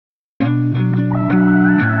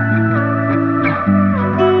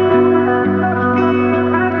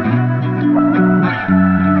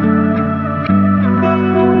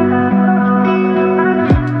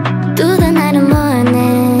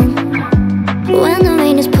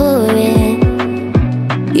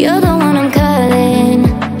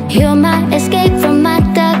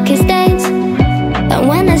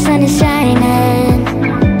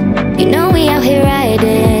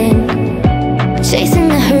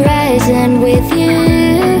horizon with you.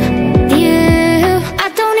 I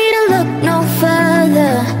don't need to look no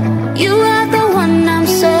further. You are the one, I'm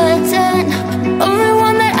certain, only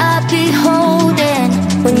one that I'll be holding.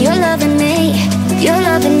 When you're loving me,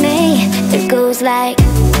 it goes like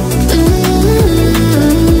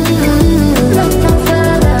look no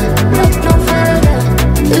further, look no further.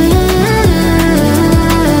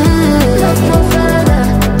 Look no further.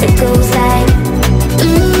 It goes like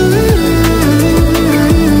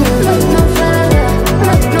look no further,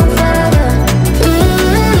 look no further.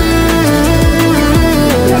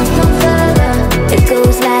 Look no further. It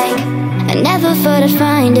goes like I never thought I'd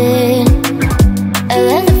find it, a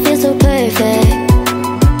love that feels so perfect.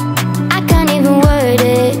 I can't even word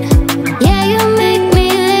it.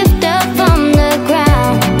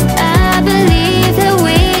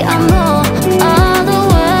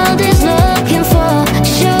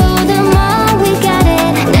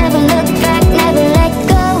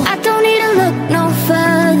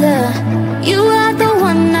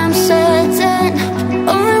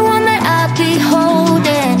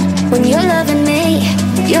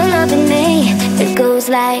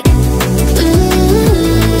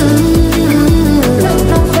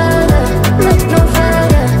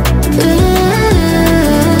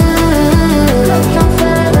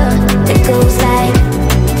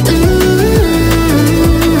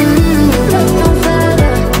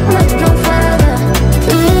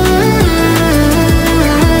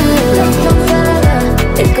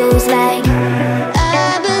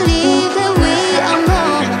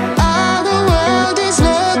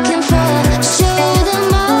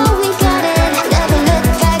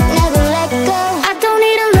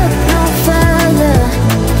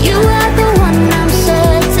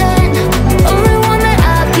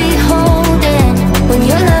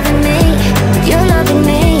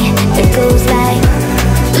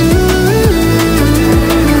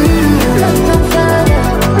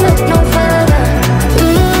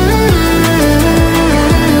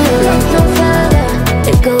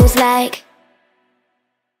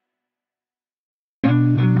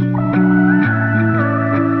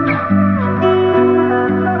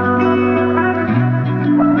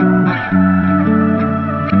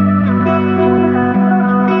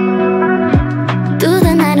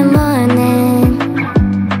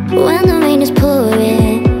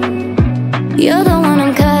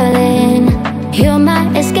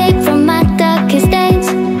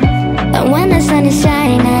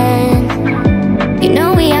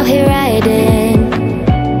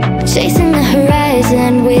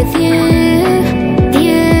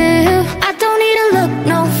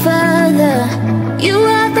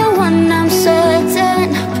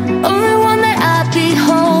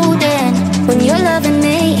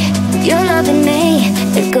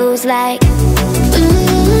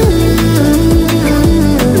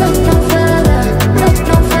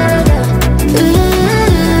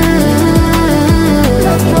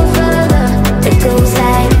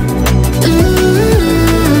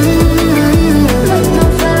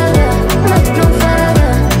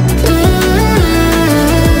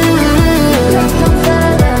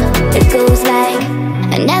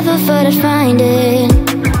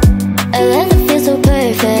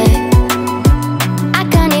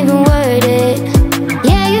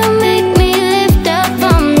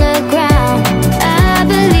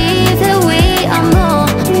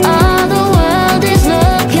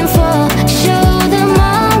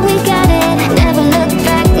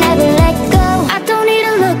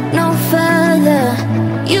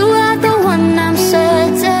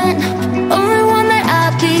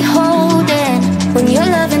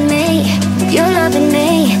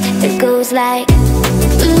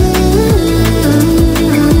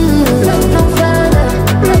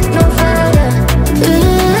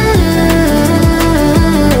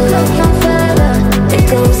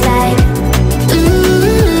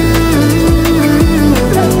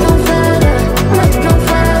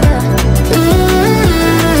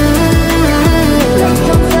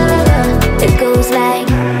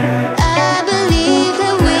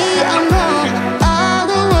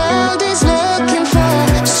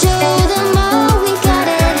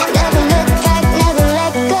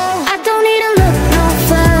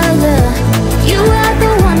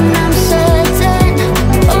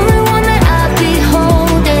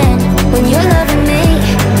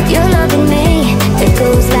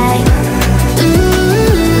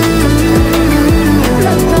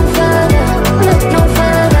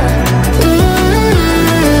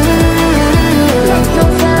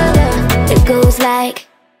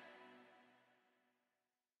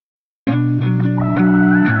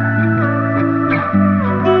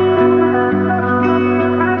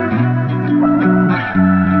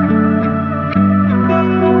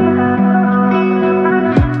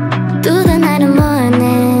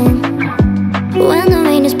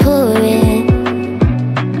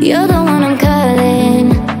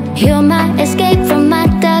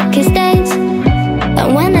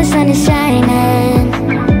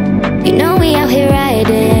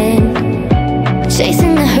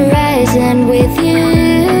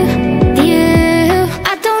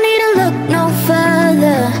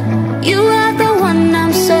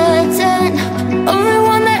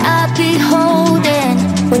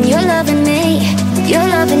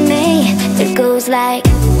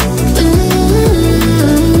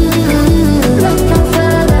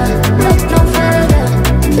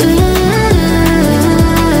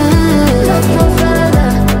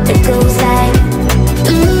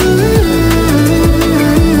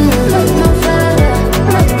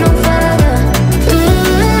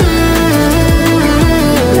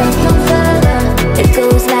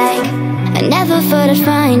 to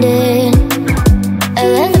find it. A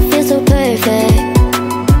love that feels so perfect,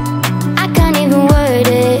 I can't even word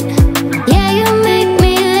it. Yeah, you make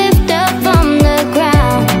me lift up from the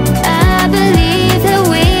ground. I believe that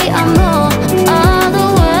we are more, all the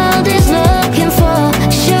world is looking for.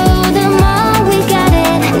 Show them all we got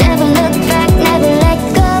it. Never look back, never let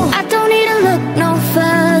go. I don't need to look no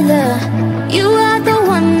further. You are the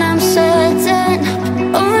one I'm certain,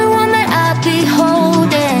 only one that I'll be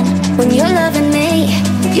holding. When you're loving me,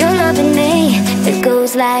 you're loving me. It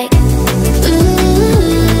goes like,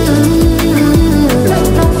 look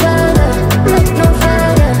no further, look no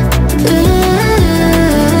further.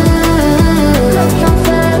 Look no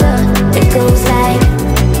further. It goes like,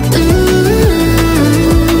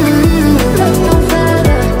 look no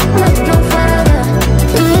further, look no further.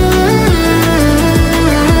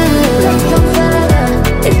 Look no further.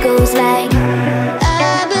 It goes like,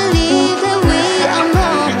 I believe that we are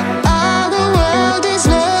more, all the world is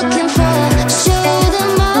looking for. Show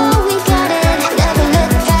them all we got it. Never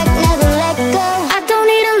look back, never let go. I don't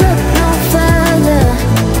need to look no further.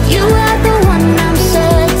 You are the one I'm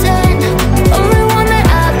certain, only one that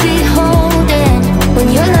I'll be holding. When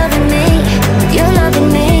you're loving me, you're loving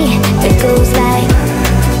me. It goes like,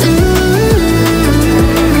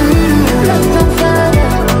 look no further,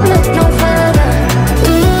 look no further.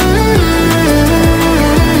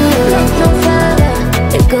 Look no further.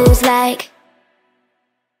 It goes like,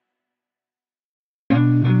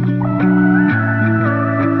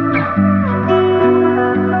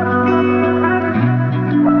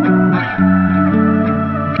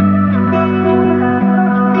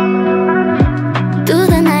 through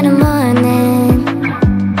the night and morning,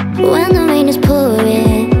 when the rain is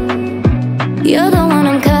pouring, you're the one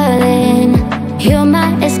I'm calling. You're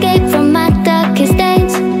my escape from my darkest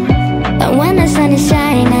days. And when the sun is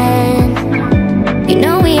shining, you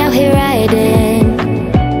know we out here riding,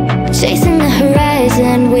 chasing the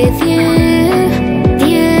horizon with you,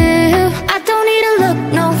 you. I don't need to look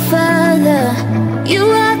no further. You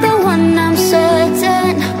are the one I'm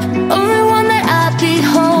certain, only one that I'll be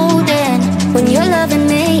holding. When you're loving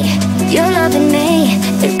me, you're loving me.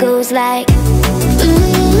 It goes like,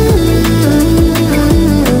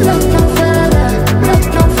 look no further, look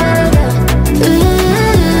no further.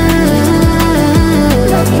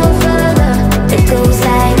 Look no further. It goes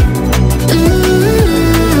like,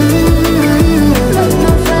 look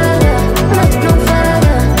no further, look no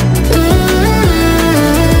further.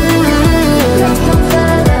 Look no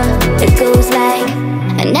further. It goes like,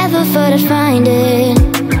 I never thought I'd find it.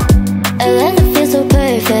 A love that feels so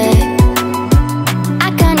perfect, I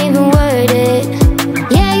can't even word it.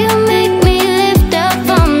 Yeah, you make me lift up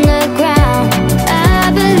from the ground.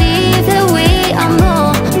 I believe that we are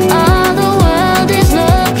more, all the world is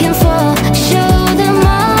looking for. Show them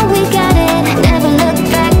all we got it. Never look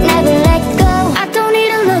back, never let go. I don't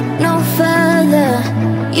need to look no further.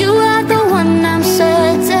 You are the one I'm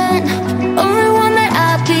certain, only one that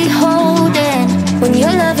I'll be holding. When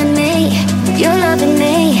you're loving me, you're loving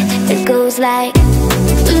me. It goes like,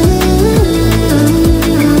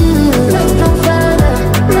 look no further,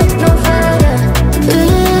 look no further.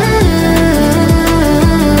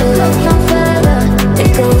 Look no further.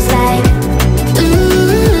 It goes like,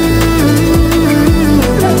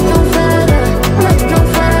 look no further, look no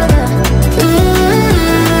further.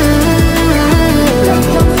 Look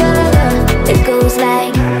no further. It goes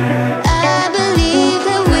like, I believe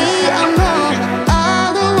that we are more, all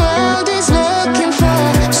the world is looking for.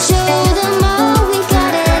 Show them all we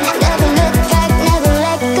got it. Never look back, never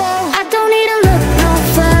let go. I don't need to look no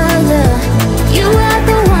further. You are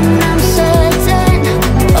the one I'm certain,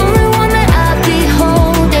 only one that I'll be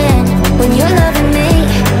holding. When you're loving me,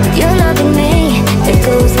 you're loving me. It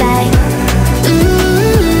goes like,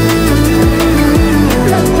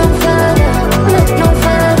 look no further, look no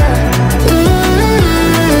further.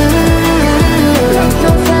 Look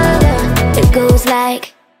no further. It goes like,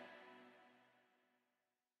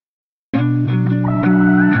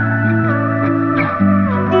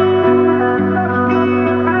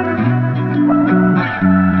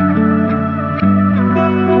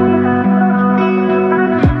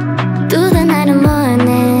 through the night and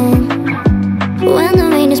morning, when the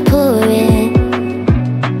rain is pouring,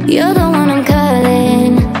 you're the one I'm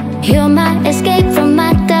calling. You're my escape from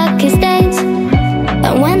my darkest days.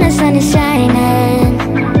 And when the sun is shining,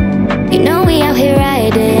 you know we out here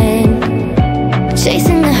riding,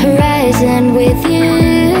 chasing the horizon with you,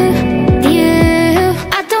 you.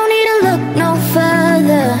 I don't need to look no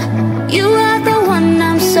further. You are the one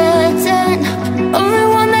I'm certain, only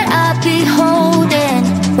one that I'll be holding.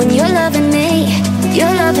 When you're loving me,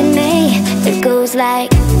 you're loving me. It goes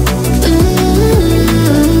like,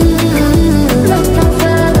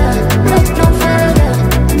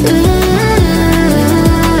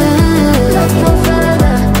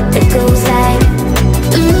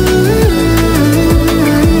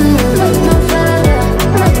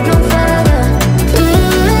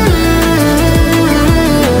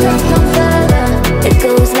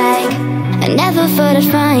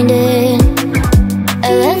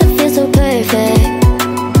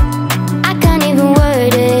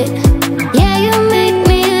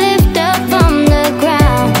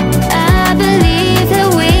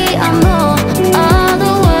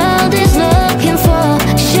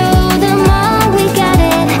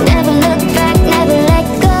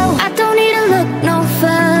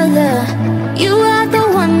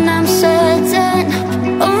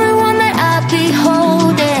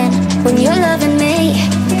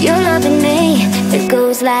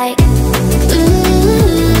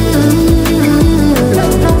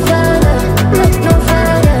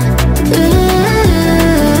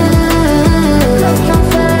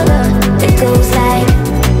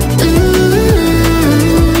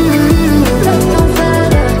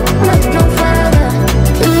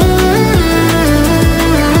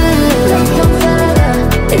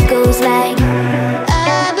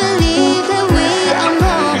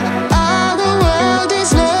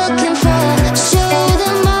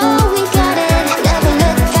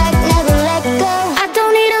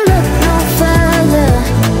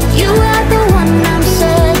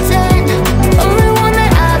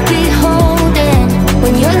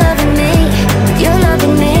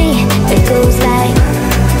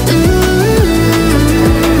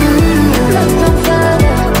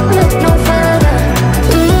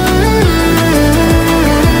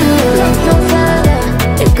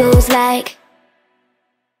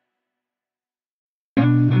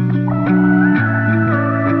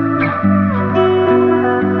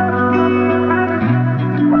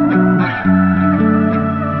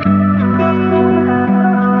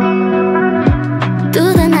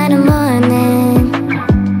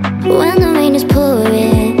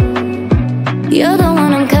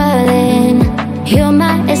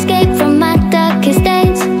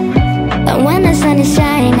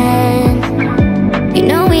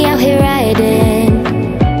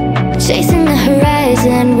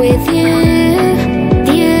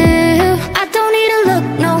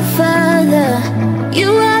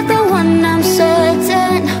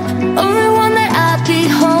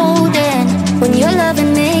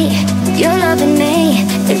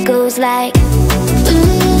 like, ooh,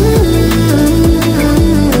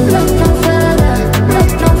 look no further,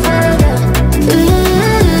 look no further. Ooh,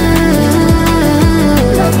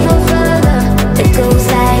 look no further. It goes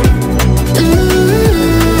like, ooh,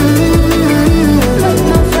 look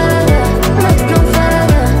no further, look no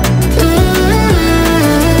further. Ooh,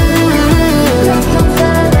 look no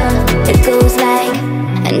further. It goes like,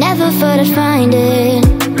 I never thought I'd find it.